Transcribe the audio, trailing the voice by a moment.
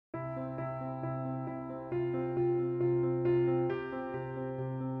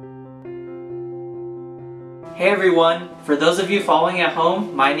Hey everyone! For those of you following at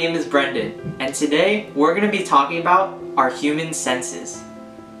home, my name is Brendan, and today we're going to be talking about our human senses.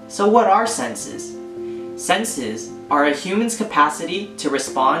 So what are senses? Senses are a human's capacity to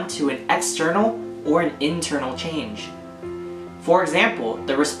respond to an external or an internal change. For example,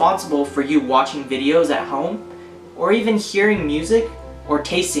 they're responsible for you watching videos at home, or even hearing music, or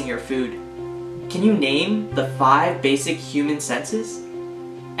tasting your food. Can you name the 5 basic human senses?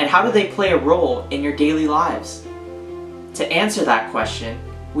 And how do they play a role in your daily lives? To answer that question,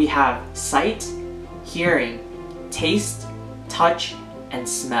 we have sight, hearing, taste, touch, and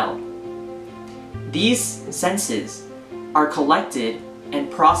smell. These senses are collected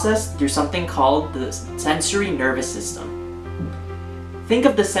and processed through something called the sensory nervous system. Think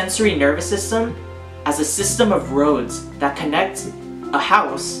of the sensory nervous system as a system of roads that connect a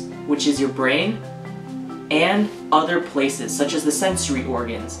house, which is your brain, and other places such as the sensory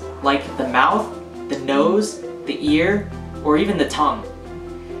organs, like the mouth, the nose, the ear, or even the tongue.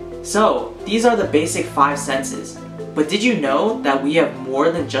 So, these are the basic 5 senses, but did you know that we have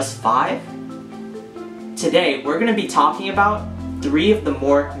more than just 5? Today, we're going to be talking about 3 of the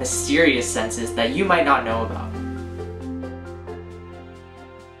more mysterious senses that you might not know about.